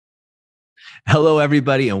Hello,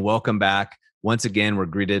 everybody, and welcome back. Once again, we're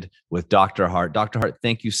greeted with Dr. Hardt. Dr. Hardt,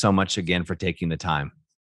 thank you so much again for taking the time.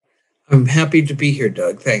 I'm happy to be here,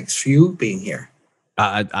 Doug. Thanks for you being here.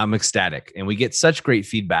 I'm ecstatic, and we get such great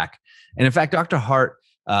feedback. And in fact, Dr. Hardt,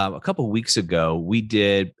 a couple of weeks ago, we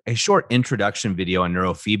did a short introduction video on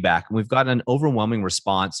neurofeedback, and we've got an overwhelming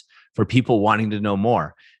response for people wanting to know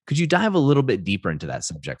more. Could you dive a little bit deeper into that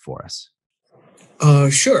subject for us?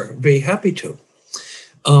 Sure, be happy to.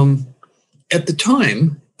 At the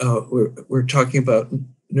time, we're talking about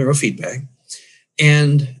neurofeedback,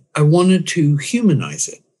 and I wanted to humanize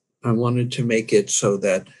it. I wanted to make it so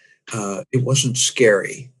that it wasn't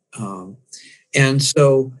scary. And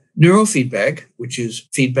so neurofeedback, which is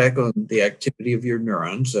feedback on the activity of your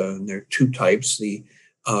neurons, and there are two types, the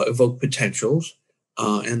evoked potentials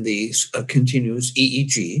and the continuous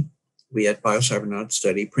EEG. We at Biocybernaut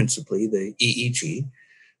study principally the EEG.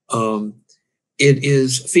 It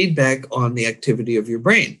is feedback on the activity of your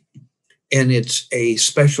brain. And it's a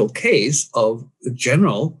special case of a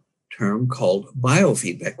general term called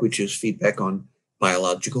biofeedback, which is feedback on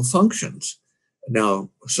biological functions. Now,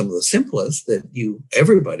 some of the simplest that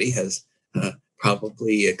everybody has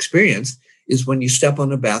probably experienced is when you step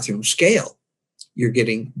on a bathroom scale, you're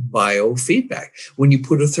getting biofeedback. When you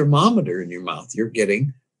put a thermometer in your mouth, you're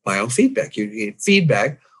getting biofeedback. You're getting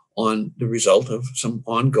feedback on the result of some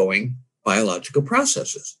ongoing biological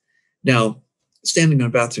processes. Now, standing on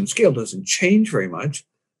a bathroom scale doesn't change very much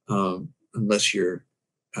unless you're,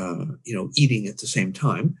 eating at the same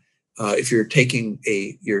time. If you're taking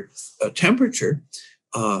your temperature,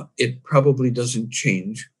 it probably doesn't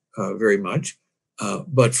change very much.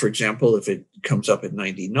 But for example, if it comes up at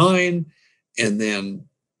 99, and then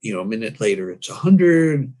a minute later it's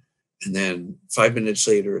 100, and then 5 minutes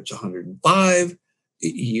later it's 105,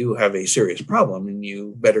 you have a serious problem and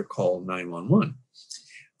you better call 911.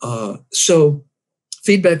 So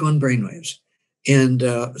feedback on brainwaves. And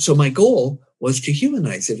so my goal was to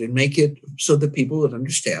humanize it and make it so that people would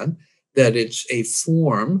understand that it's a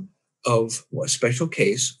form of a special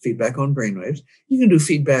case, feedback on brainwaves. You can do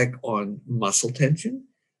feedback on muscle tension.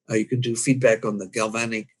 You can do feedback on the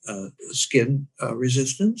galvanic skin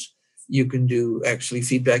resistance. You can do actually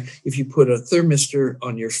feedback if you put a thermistor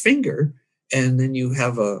on your finger and then you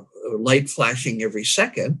have a light flashing every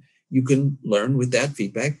second, you can learn with that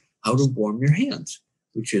feedback how to warm your hands,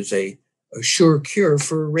 which is a sure cure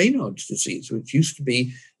for Raynaud's disease, which used to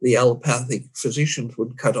be the allopathic physicians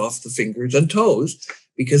would cut off the fingers and toes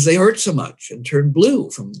because they hurt so much and turn blue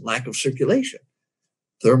from lack of circulation.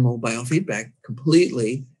 Thermal biofeedback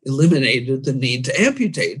completely eliminated the need to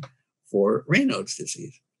amputate for Raynaud's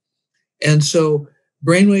disease. And so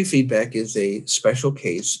brainwave feedback is a special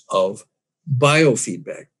case of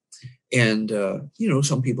biofeedback. And,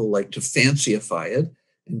 some people like to fancyify it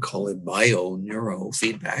and call it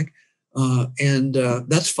bio-neurofeedback. And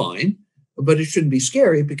that's fine, but it shouldn't be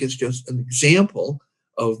scary because it's just an example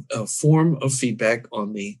of a form of feedback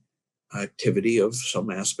on the activity of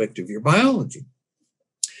some aspect of your biology.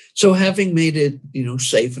 So having made it,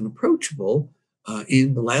 safe and approachable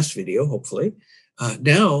in the last video, hopefully,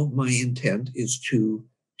 now my intent is to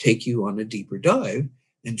take you on a deeper dive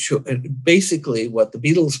and show basically what the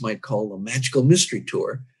Beatles might call a magical mystery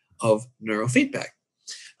tour of neurofeedback.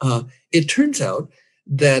 It turns out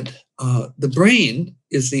that the brain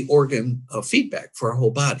is the organ of feedback for our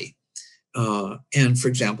whole body. And for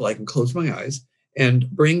example, I can close my eyes and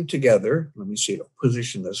bring together, let me see, I'll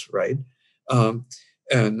position this right.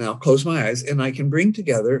 And now close my eyes and I can bring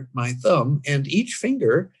together my thumb and each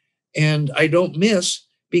finger, and I don't miss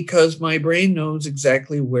because my brain knows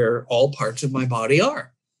exactly where all parts of my body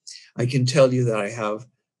are. I can tell you that I have,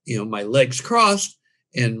 my legs crossed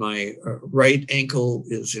and my right ankle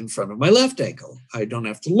is in front of my left ankle. I don't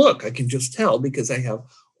have to look. I can just tell because I have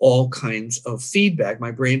all kinds of feedback.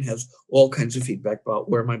 My brain has all kinds of feedback about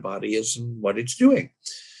where my body is and what it's doing.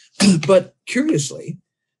 But curiously,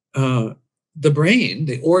 the brain,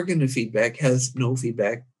 the organ of feedback, has no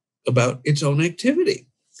feedback about its own activity.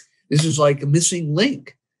 This is like a missing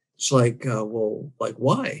link. It's like,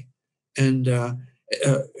 why? And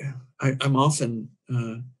I'm often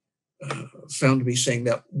found to be saying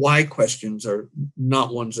that why questions are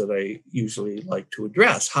not ones that I usually like to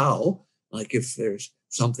address. How? Like if there's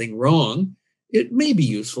something wrong, it may be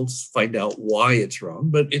useful to find out why it's wrong,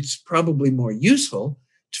 but it's probably more useful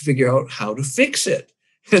to figure out how to fix it.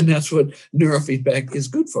 And that's what neurofeedback is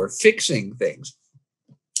good for, fixing things.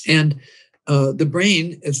 And the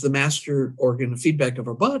brain, as the master organ of feedback of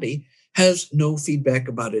our body, has no feedback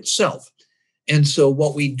about itself. And so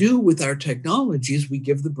what we do with our technology is we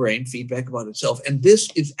give the brain feedback about itself. And this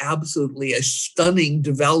is absolutely a stunning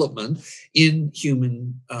development in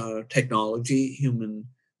human technology, human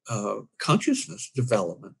consciousness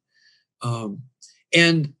development.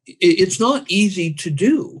 And it's not easy to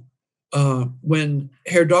do. When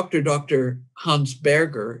Dr. Hans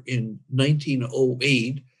Berger in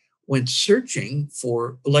 1908 went searching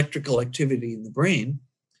for electrical activity in the brain,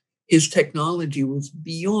 his technology was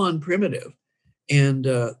beyond primitive. And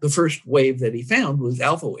the first wave that he found was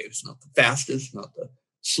alpha waves, not the fastest, not the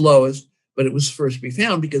slowest, but it was first to be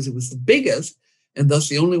found because it was the biggest, and thus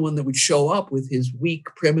the only one that would show up with his weak,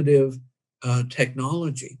 primitive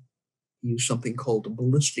technology. He used something called a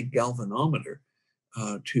ballistic galvanometer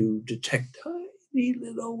to detect tiny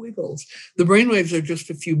little wiggles. The brainwaves are just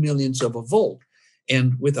a few millionths of a volt.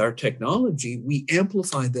 And with our technology, we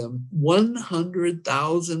amplify them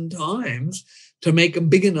 100,000 times to make them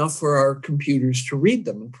big enough for our computers to read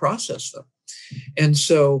them and process them. And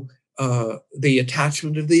so the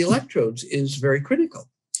attachment of the electrodes is very critical.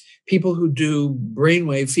 People who do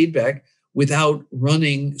brainwave feedback without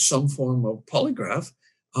running some form of polygraph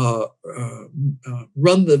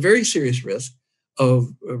run the very serious risk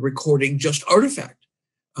of recording just artifact.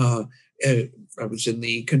 I was in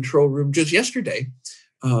the control room just yesterday,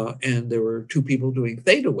 and there were two people doing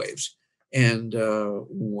theta waves, and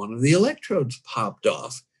one of the electrodes popped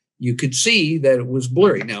off. You could see that it was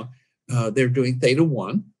blurry. Now, they're doing theta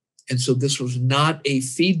 1, and so this was not a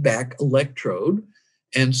feedback electrode,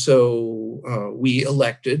 and so we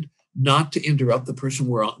elected not to interrupt the person.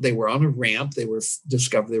 They were on a ramp. They were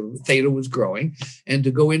discovered. Theta was growing, and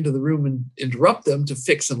to go into the room and interrupt them to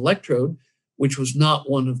fix an electrode, which was not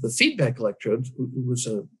one of the feedback electrodes, it was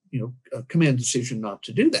a command decision not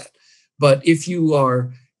to do that. But if you're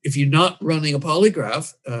not running a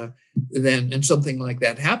polygraph, then and something like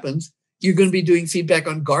that happens, you're going to be doing feedback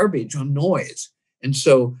on garbage, on noise, and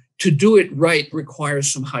so to do it right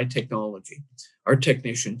requires some high technology. Our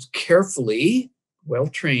technicians carefully, well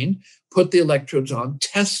trained, put the electrodes on,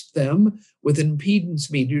 test them with an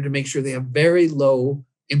impedance meter to make sure they have very low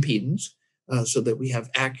impedance. So that we have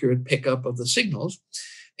accurate pickup of the signals.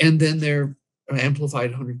 And then they're amplified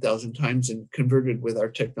 100,000 times and converted with our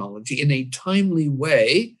technology in a timely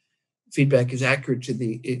way. Feedback is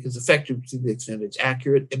is effective to the extent it's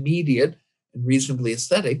accurate, immediate, and reasonably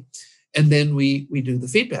aesthetic. And then we do the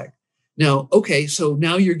feedback. Now, okay, so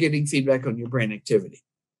now you're getting feedback on your brain activity.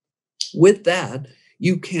 With that,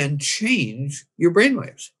 you can change your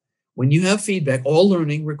brainwaves. When you have feedback, all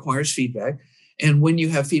learning requires feedback. And when you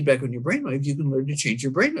have feedback on your brainwaves, you can learn to change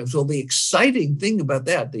your brainwaves. Well, the exciting thing about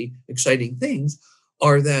that, the exciting things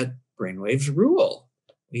are that brainwaves rule.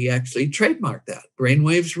 We actually trademark that.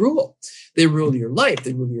 Brainwaves rule. They rule your life.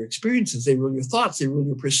 They rule your experiences. They rule your thoughts. They rule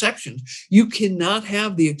your perceptions. You cannot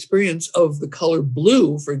have the experience of the color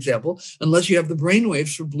blue, for example, unless you have the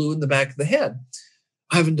brainwaves for blue in the back of the head.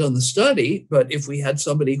 I haven't done the study, but if we had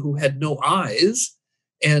somebody who had no eyes,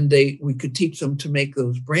 and we could teach them to make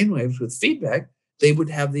those brainwaves with feedback, they would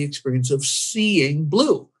have the experience of seeing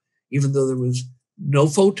blue, even though there was no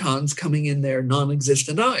photons coming in their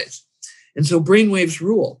non-existent eyes. And so brainwaves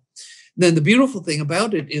rule. Then the beautiful thing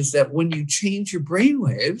about it is that when you change your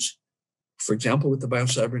brainwaves, for example, with the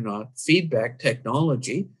Biocybernaut feedback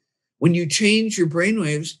technology, when you change your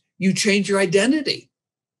brainwaves, you change your identity.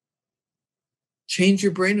 Change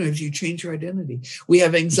your brainwaves, you change your identity. We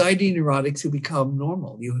have anxiety neurotics who become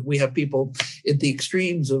normal. We have people at the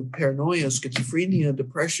extremes of paranoia, schizophrenia,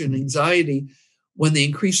 depression, anxiety. When they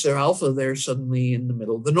increase their alpha, they're suddenly in the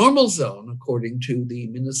middle of the normal zone, according to the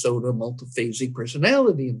Minnesota Multiphasic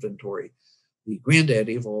Personality Inventory, the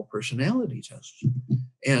granddaddy of all personality tests.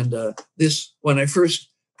 And when I first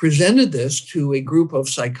presented this to a group of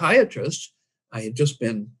psychiatrists, I had just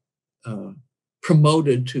been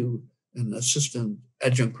promoted to an assistant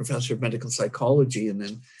adjunct professor of medical psychology, and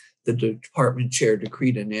then the department chair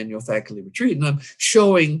decreed an annual faculty retreat. And I'm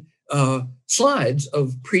showing slides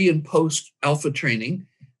of pre and post alpha training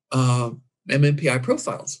MMPI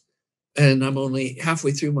profiles. And I'm only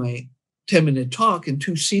halfway through my 10-minute talk, and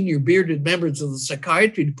two senior bearded members of the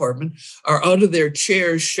psychiatry department are out of their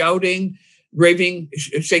chairs shouting, raving,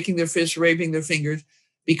 shaking their fists, raving their fingers,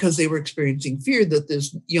 because they were experiencing fear that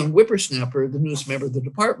this young whippersnapper, the newest member of the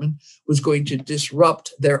department, was going to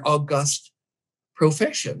disrupt their august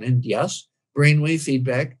profession. And yes, brainwave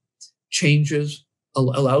feedback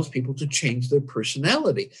allows people to change their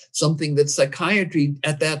personality, something that psychiatry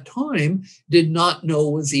at that time did not know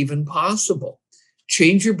was even possible.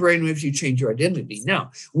 change your brainwaves, you change your identity.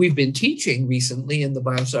 Now, we've been teaching recently in the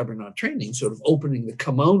Biocybernaut training, sort of opening the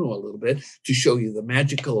kimono a little bit to show you the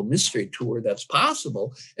magical mystery tour that's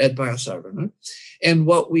possible at Biocybernaut. And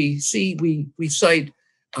what we see, we cite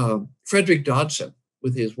Frederick Dodson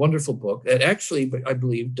with his wonderful book that actually, I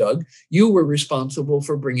believe, Doug, you were responsible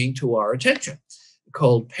for bringing to our attention,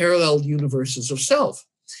 called Parallel Universes of Self.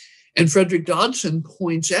 And Frederick Dodson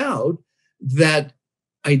points out that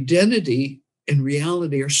identity and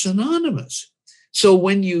reality are synonymous. So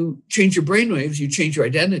when you change your brainwaves, you change your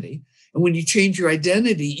identity. And when you change your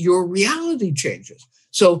identity, your reality changes.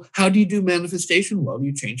 So how do you do manifestation? Well,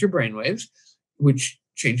 you change your brainwaves, which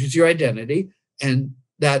changes your identity, and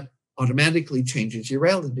that automatically changes your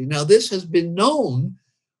reality. Now, this has been known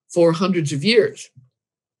for hundreds of years.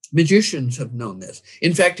 Magicians have known this.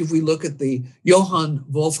 In fact, if we look at the Johann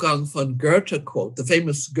Wolfgang von Goethe quote, the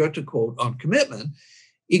famous Goethe quote on commitment,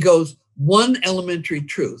 he goes, one elementary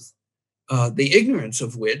truth, the ignorance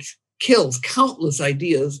of which kills countless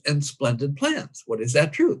ideas and splendid plans. What is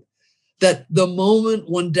that truth? That the moment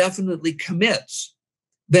one definitely commits,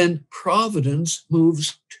 then providence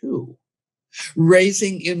moves too,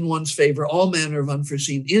 raising in one's favor all manner of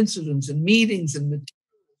unforeseen incidents and meetings and material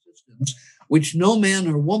systems which no man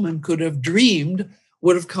or woman could have dreamed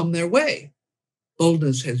would have come their way.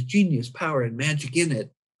 Boldness has genius, power, and magic in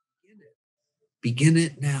it. Begin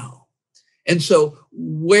it now. And so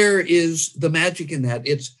where is the magic in that?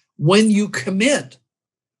 It's when you commit,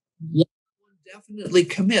 one definitely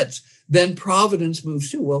commits, then providence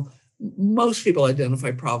moves too. Well, most people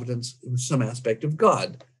identify providence with some aspect of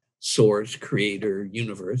God, source, creator,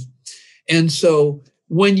 universe. And so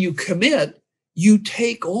when you commit, you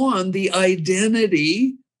take on the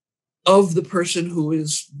identity of the person who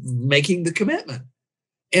is making the commitment.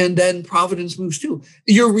 And then providence moves too.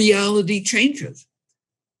 Your reality changes.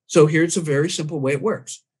 So here's a very simple way it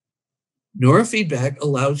works. Neurofeedback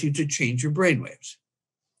allows you to change your brainwaves.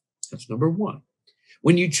 That's number one.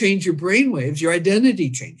 When you change your brainwaves, your identity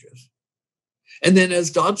changes. And then as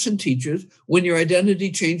Dodson teaches, when your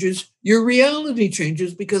identity changes, your reality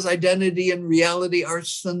changes, because identity and reality are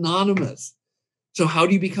synonymous. So how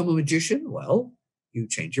do you become a magician? Well, you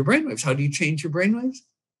change your brainwaves. How do you change your brainwaves?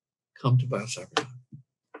 Come to Biocybernaut.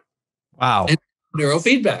 Wow. And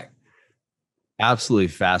neurofeedback. Absolutely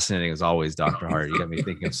fascinating as always, Dr. Hardt. You got me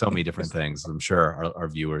thinking of so many different things. I'm sure our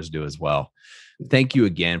viewers do as well. Thank you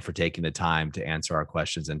again for taking the time to answer our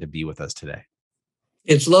questions and to be with us today.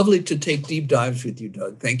 It's lovely to take deep dives with you,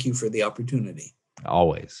 Doug. Thank you for the opportunity.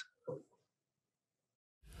 Always.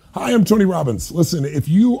 Hi, I'm Tony Robbins. Listen, if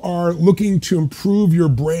you are looking to improve your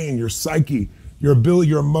brain, your psyche, your ability,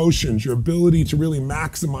 your emotions, your ability to really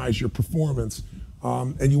maximize your performance,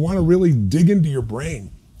 and you want to really dig into your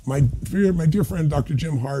brain, my dear friend, Dr.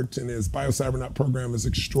 Jim Hardt, and his Biocybernaut program is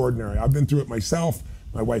extraordinary. I've been through it myself.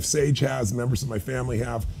 My wife Sage has, members of my family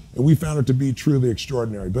have, and we found it to be truly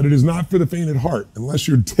extraordinary. But it is not for the faint at heart. Unless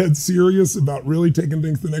you're dead serious about really taking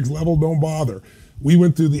things to the next level, don't bother. We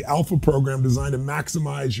went through the Alpha program designed to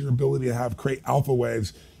maximize your ability to create alpha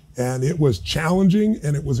waves. And it was challenging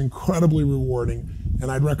and it was incredibly rewarding.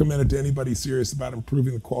 And I'd recommend it to anybody serious about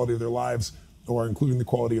improving the quality of their lives or including the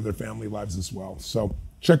quality of their family lives as well. So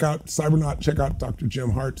check out Cybernaut, check out Dr.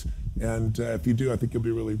 Jim Hardt. And if you do, I think you'll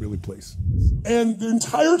be really, really pleased. And the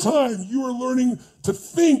entire time you are learning to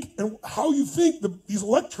think and how you think these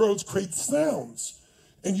electrodes create sounds.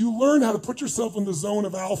 And you learn how to put yourself in the zone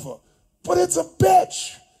of alpha. But it's a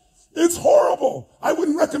bitch. It's horrible. I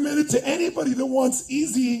wouldn't recommend it to anybody that wants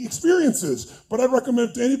easy experiences, but I'd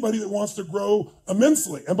recommend it to anybody that wants to grow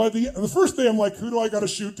immensely. And by the first day, I'm like, who do I got to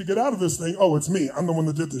shoot to get out of this thing? Oh, it's me. I'm the one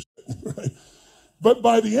that did this shit, right? But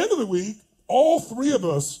by the end of the week, all three of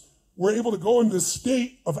us were able to go into this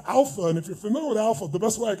state of alpha. And if you're familiar with alpha, the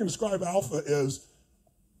best way I can describe alpha is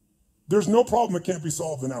there's no problem that can't be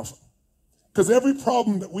solved in alpha. Because every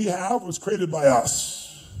problem that we have was created by us.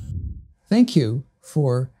 Thank you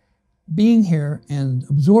for being here and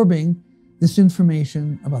absorbing this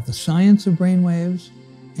information about the science of brainwaves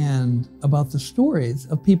and about the stories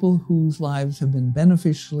of people whose lives have been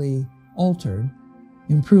beneficially altered,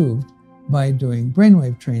 improved by doing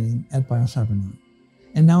brainwave training at Biocybernaut.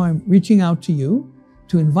 And now I'm reaching out to you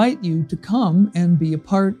to invite you to come and be a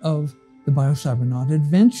part of the Biocybernaut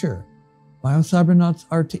adventure. Biocybernauts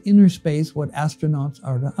are to inner space what astronauts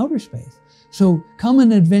are to outer space. So come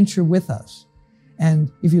and adventure with us.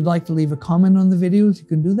 And if you'd like to leave a comment on the videos, you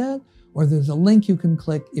can do that, or there's a link you can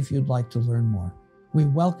click if you'd like to learn more. We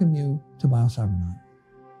welcome you to Biocybernaut.